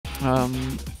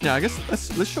Yeah, I guess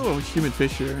let's show a Humid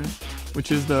Fissure,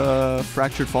 which is the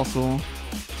fractured fossil.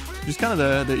 Which is kind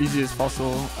of the easiest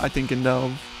fossil, I think, in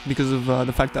Delve, because of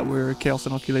the fact that we're Chaos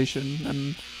Inoculation,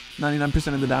 and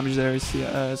 99% of the damage there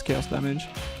is Chaos damage.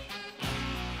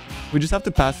 We just have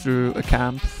to pass through a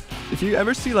camp. If you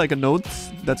ever see like a node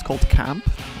that's called camp,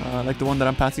 like the one that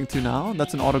I'm passing to now,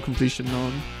 that's an auto-completion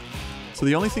node. So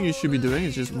the only thing you should be doing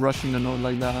is just rushing the node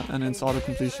like that, and it's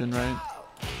auto-completion, right?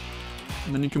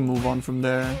 And then you can move on from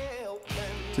there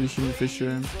to the Humid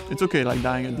Fissure. It's okay like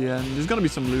dying at the end. There's gonna be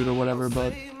some loot or whatever,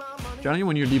 but generally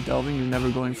when you're deep delving, you're never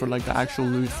going for like the actual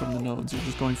loot from the nodes. You're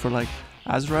just going for like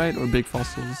Azurite or big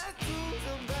fossils.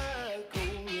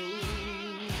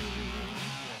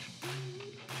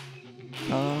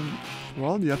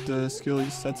 Well, do you have to skill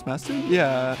your sets mastered?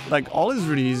 Yeah, like all is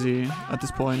really easy at this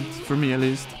point, for me at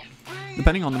least.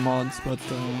 Depending on the mods, but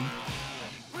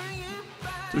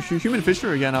to Humid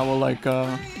Fissure again, I will like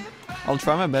I'll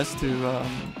try my best to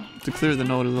clear the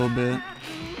node a little bit.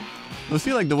 You'll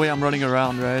see like the way I'm running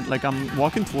around, right? Like I'm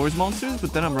walking towards monsters,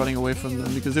 but then I'm running away from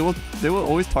them because they will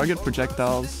always target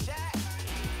projectiles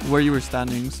where you were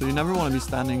standing, so you never want to be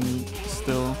standing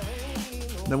still.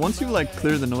 Then once you like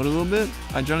clear the node a little bit,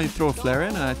 I generally throw a flare in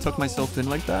and I tuck myself in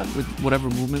like that with whatever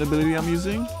movement ability I'm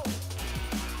using.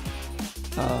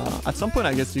 At some point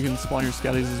I guess you can spawn your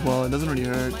skellies as well, it doesn't really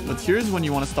hurt. But here's when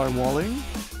you want to start walling.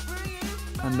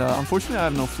 And unfortunately I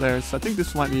have no flares, so I think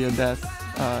this might be a death.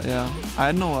 Yeah, I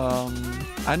had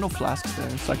no flasks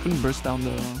there, so I couldn't burst down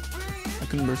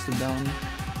it down.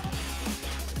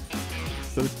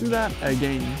 So let's do that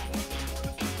again.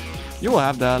 You will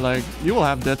have that, like, you will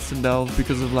have deaths in Delve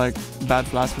because of like bad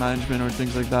flask management or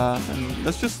things like that, and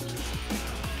that's just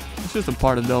a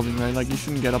part of delving, right? Like you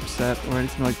shouldn't get upset or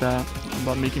anything like that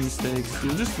about making mistakes.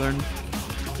 You'll just learn,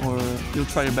 or you'll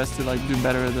try your best to like do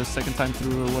better the second time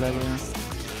through or whatever.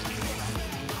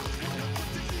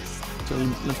 So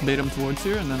let's bait him towards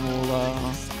here, and then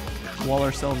we'll wall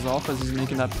ourselves off as he's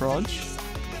making that proj.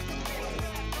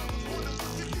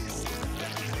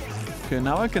 Okay,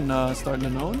 now I can start the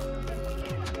node.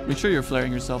 Make sure you're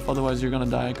flaring yourself, otherwise you're gonna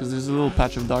die, because there's a little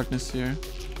patch of darkness here.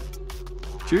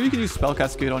 Sure, you can use Spell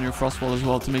Cascade on your Frost Wall as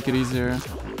well to make it easier.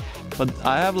 But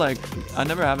I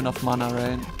never have enough mana,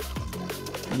 right?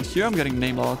 And here I'm getting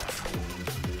name locked.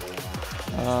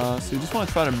 So you just want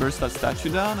to try to burst that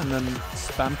statue down and then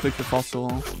spam click the fossil.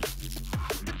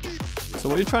 So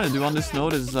what you're trying to do on this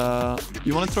node is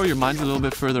you want to throw your mines a little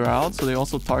bit further out, so they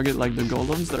also target like the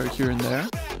golems that are here and there.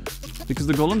 Because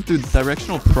the golems do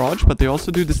directional proj, but they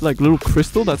also do this like little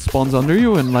crystal that spawns under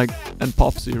you and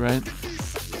pops you, right?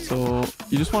 So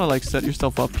you just want to like set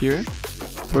yourself up here,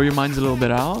 throw your mines a little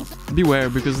bit out. Beware,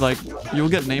 because like you'll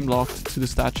get name locked to the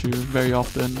statue very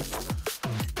often.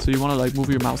 So you want to like move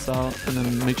your mouse out and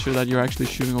then make sure that you're actually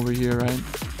shooting over here, right?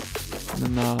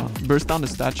 And then burst down the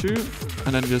statue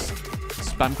and then just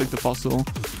spam click the fossil.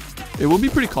 It will be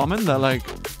pretty common that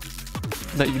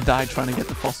you die trying to get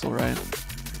the fossil, right?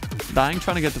 Dying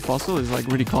trying to get the fossil is like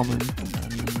really common.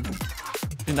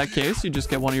 In that case, you just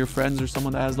get one of your friends or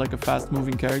someone that has like a fast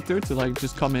moving character to like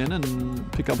just come in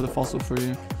and pick up the fossil for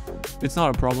you. It's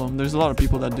not a problem. There's a lot of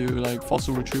people that do like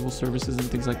fossil retrieval services and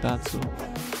things like that, so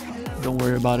don't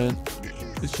worry about it.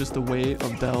 It's just a way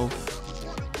of Delve.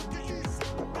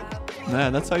 Yeah,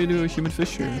 that's how you do a Humid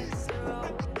Fissure.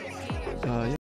 Yeah.